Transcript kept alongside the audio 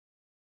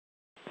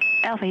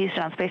Alpha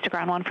Houston on space to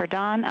ground 1 for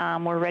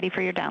Don. We're ready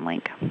for your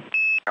downlink.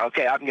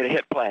 Okay, I'm going to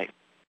hit play.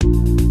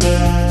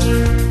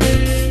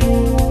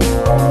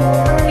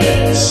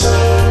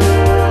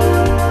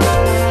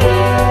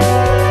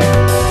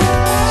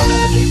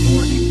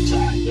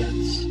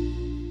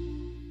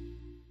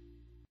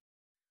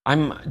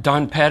 I'm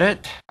Don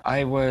Pettit.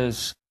 I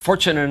was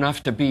fortunate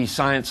enough to be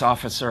science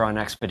officer on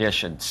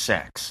Expedition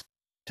 6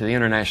 to the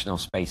International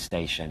Space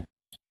Station.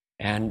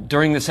 And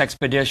during this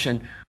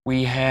expedition,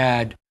 we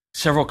had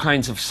several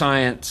kinds of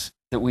science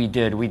that we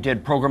did. We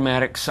did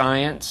programmatic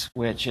science,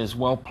 which is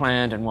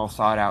well-planned and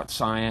well-thought-out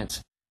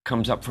science,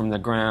 comes up from the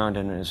ground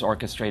and is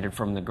orchestrated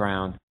from the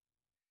ground.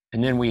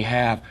 And then we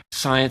have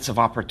science of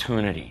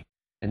opportunity.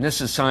 And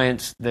this is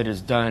science that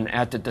is done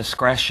at the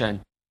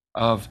discretion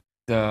of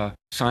the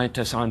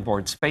scientists on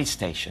board space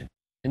station.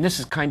 And this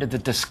is kind of the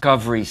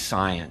discovery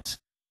science.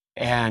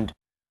 And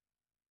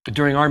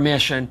during our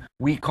mission,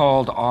 we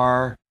called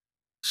our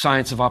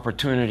science of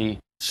opportunity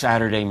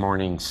Saturday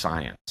morning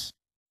science.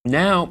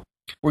 Now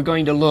we're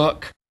going to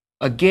look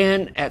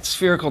again at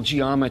spherical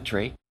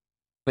geometry,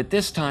 but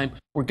this time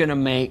we're going to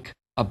make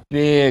a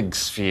big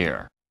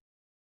sphere.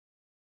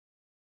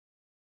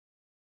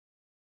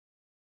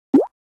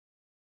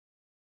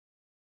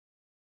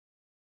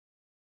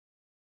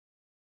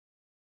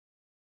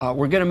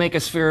 We're going to make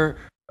a sphere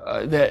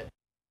that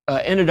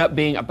ended up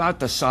being about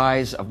the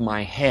size of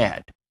my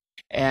head.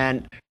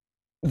 And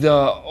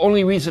the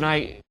only reason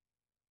I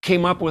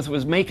came up with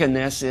was making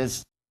this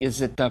is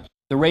that the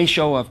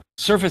ratio of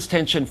surface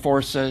tension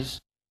forces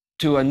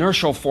to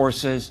inertial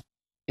forces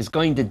is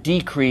going to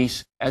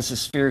decrease as the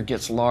sphere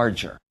gets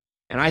larger.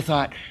 And I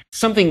thought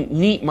something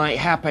neat might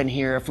happen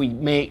here if we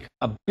make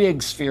a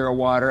big sphere of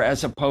water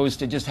as opposed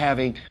to just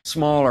having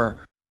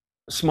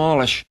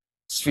smallish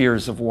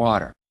spheres of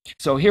water.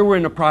 So here we're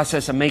in the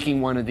process of making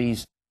one of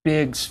these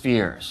big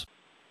spheres.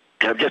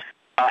 I'm just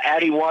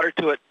adding water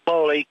to it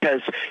slowly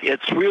because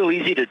it's real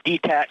easy to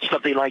detach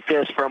something like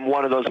this from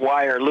one of those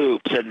wire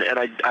loops, and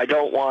I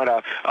don't want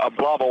a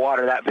blob of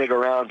water that big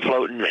around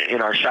floating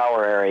in our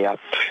shower area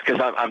because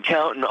I'm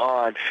counting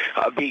on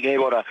being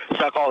able to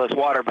suck all this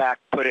water back,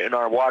 put it in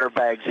our water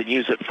bags, and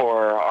use it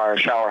for our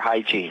shower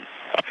hygiene.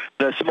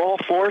 The small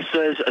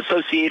forces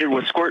associated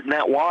with squirting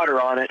that water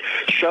on it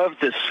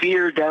shoved the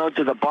sphere down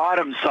to the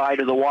bottom side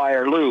of the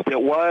wire loop. It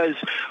was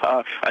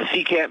a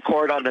secant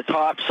cord on the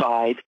top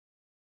side.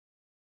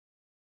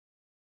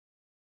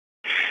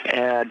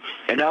 And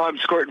now I'm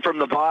squirting from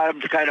the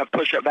bottom to kind of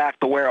push it back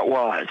to where it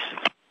was.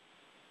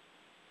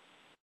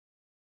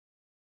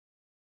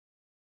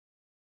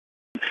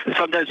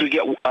 Sometimes we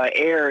get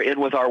air in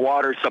with our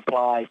water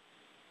supply.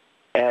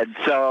 And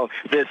so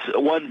this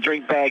one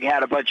drink bag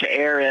had a bunch of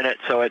air in it,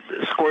 so it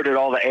squirted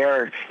all the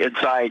air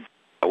inside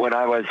when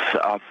I was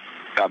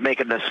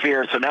making the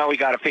sphere. So now we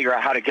got to figure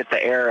out how to get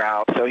the air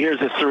out. So here's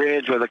a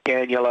syringe with a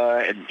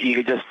cannula, and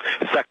you can just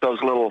suck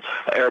those little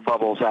air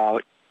bubbles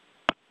out.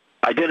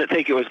 I didn't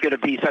think it was going to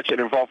be such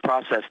an involved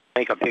process to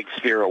make a big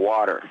sphere of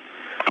water.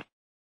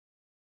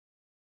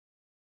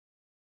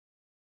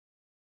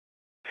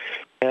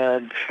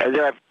 And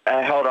then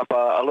I held up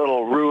a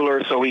little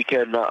ruler so we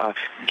can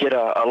get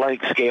a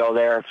length scale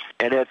there,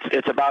 and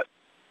it's about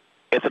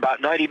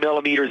 90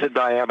 millimeters in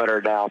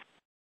diameter now.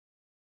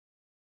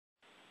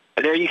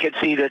 And there you can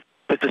see that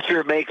the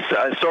sphere makes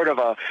sort of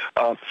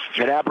an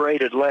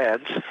aberrated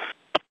lens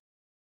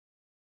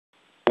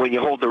when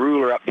you hold the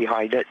ruler up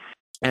behind it.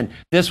 And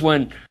this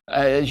one,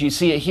 as you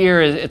see it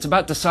here, it's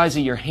about the size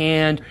of your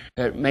hand.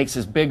 It makes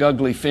this big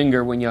ugly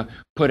finger when you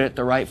put it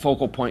the right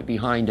focal point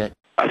behind it.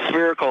 A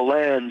spherical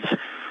lens,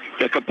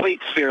 a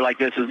complete sphere like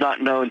this is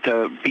not known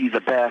to be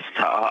the best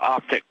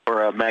optic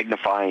for a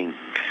magnifying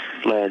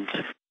lens.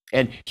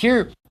 And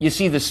here you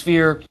see the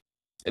sphere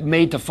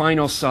made to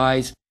final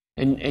size,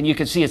 and you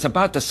can see it's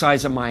about the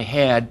size of my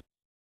head.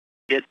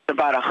 It's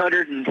about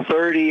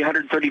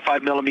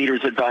 135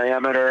 millimeters in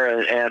diameter,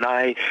 and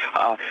I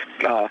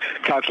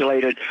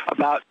calculated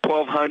about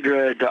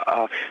 1,200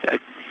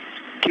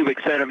 cubic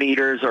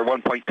centimeters or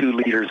 1.2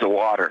 liters of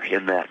water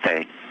in that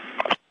thing.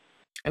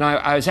 And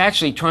I was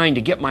actually trying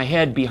to get my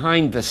head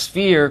behind the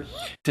sphere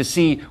to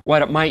see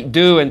what it might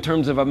do in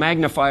terms of a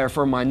magnifier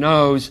for my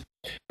nose,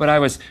 but I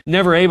was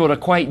never able to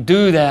quite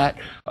do that,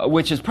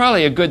 which is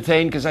probably a good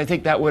thing because I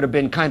think that would have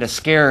been kind of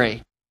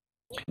scary.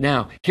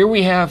 Now, here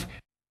we have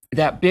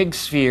that big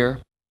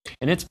sphere,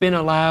 and it's been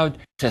allowed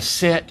to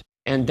sit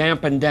and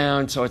dampen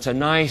down, so it's a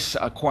nice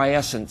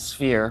quiescent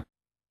sphere.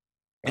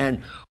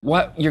 And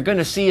what you're going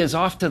to see is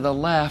off to the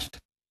left,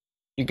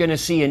 you're going to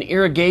see an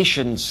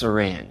irrigation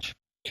syringe.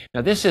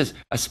 Now this is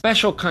a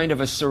special kind of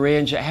a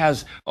syringe. It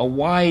has a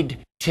wide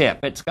tip.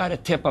 It's got a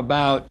tip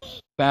about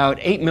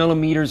 8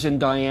 millimeters in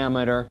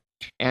diameter,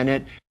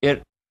 and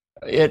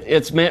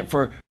it's meant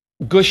for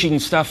gushing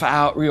stuff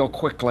out real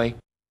quickly.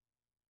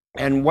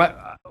 And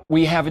what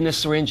we have in this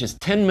syringe is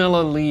 10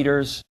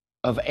 milliliters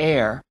of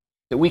air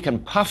that we can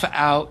puff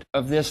out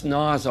of this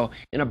nozzle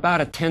in about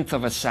 1/10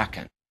 of a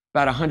second,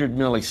 about 100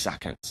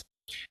 milliseconds.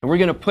 And we're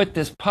going to put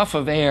this puff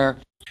of air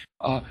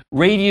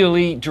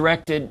radially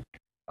directed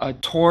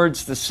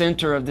towards the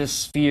center of this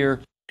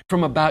sphere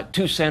from about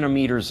 2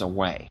 centimeters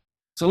away.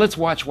 So let's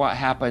watch what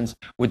happens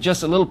with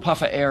just a little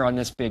puff of air on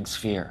this big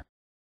sphere.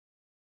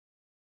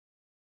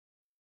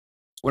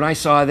 When I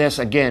saw this,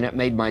 again, it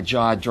made my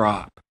jaw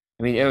drop.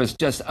 I mean, it was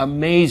just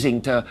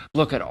amazing to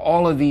look at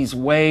all of these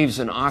waves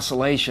and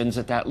oscillations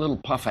that that little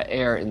puff of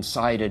air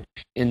incited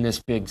in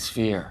this big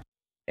sphere.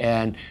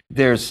 And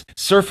there's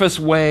surface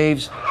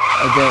waves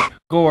that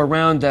go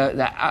around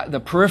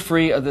the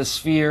periphery of the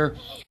sphere,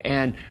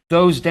 and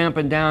those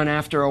dampen down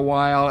after a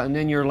while, and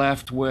then you're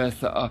left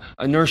with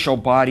inertial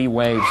body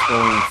waves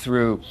going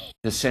through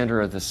the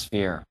center of the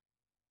sphere.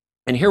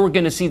 And here we're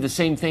going to see the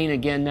same thing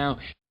again now,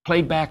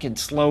 played back in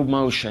slow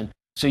motion,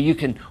 so you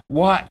can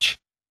watch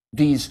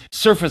these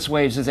surface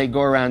waves as they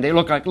go around. They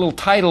look like little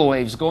tidal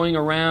waves going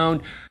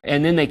around,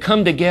 and then they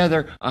come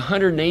together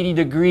 180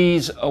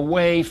 degrees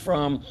away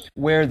from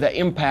where the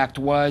impact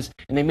was,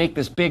 and they make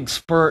this big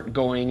spurt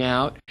going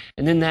out,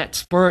 and then that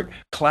spurt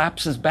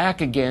collapses back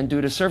again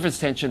due to surface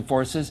tension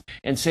forces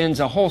and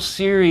sends a whole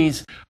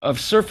series of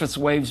surface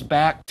waves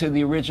back to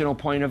the original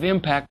point of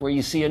impact, where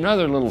you see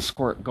another little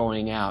squirt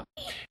going out.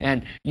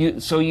 And you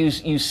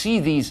see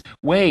these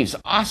waves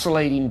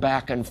oscillating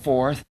back and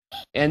forth,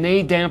 and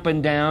they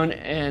dampen down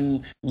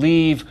and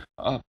leave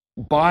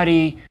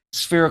body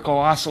spherical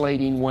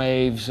oscillating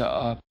waves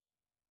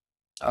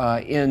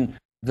in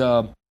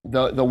the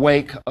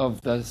wake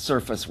of the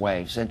surface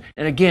waves. And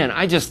again,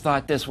 I just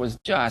thought this was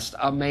just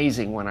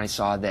amazing when I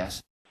saw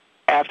this.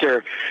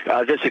 After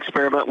this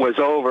experiment was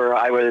over,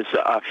 I was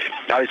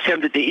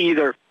tempted to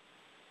either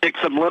stick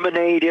some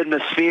lemonade in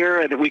the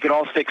sphere and we could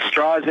all stick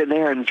straws in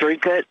there and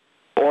drink it,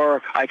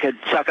 or I could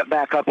suck it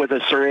back up with a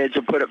syringe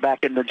and put it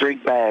back in the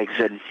drink bags.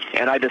 And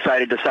I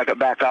decided to suck it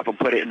back up and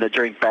put it in the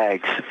drink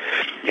bags.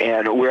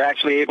 And we're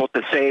actually able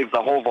to save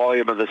the whole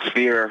volume of the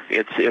sphere.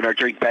 It's in our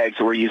drink bags.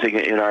 We're using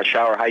it in our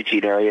shower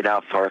hygiene area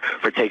now for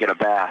taking a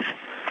bath.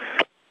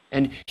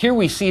 And here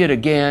we see it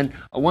again,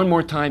 one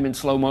more time in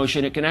slow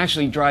motion. It can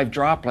actually drive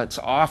droplets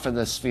off of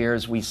the sphere,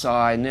 as we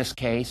saw in this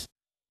case.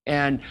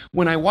 And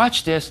when I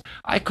watched this,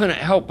 I couldn't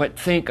help but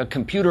think of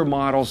computer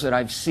models that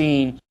I've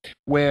seen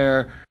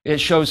where it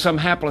shows some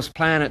hapless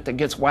planet that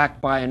gets whacked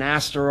by an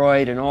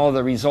asteroid and all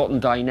the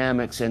resultant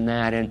dynamics in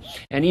that. And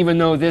even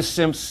though this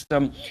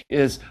system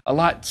is a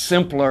lot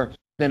simpler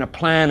than a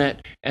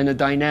planet and the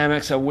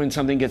dynamics of when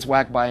something gets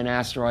whacked by an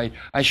asteroid,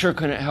 I sure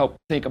couldn't help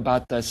think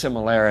about the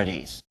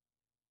similarities.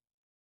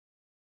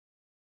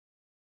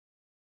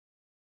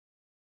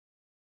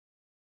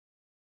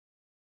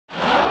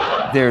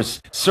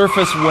 There's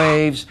surface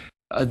waves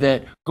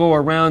that go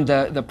around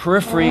the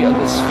periphery of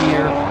the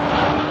sphere,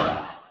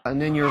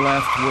 and then you're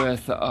left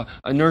with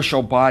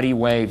inertial body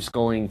waves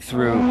going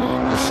through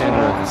the center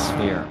of the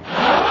sphere.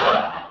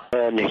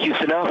 And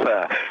Houston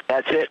Alpha,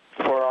 that's it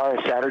for our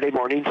Saturday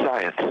morning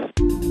science.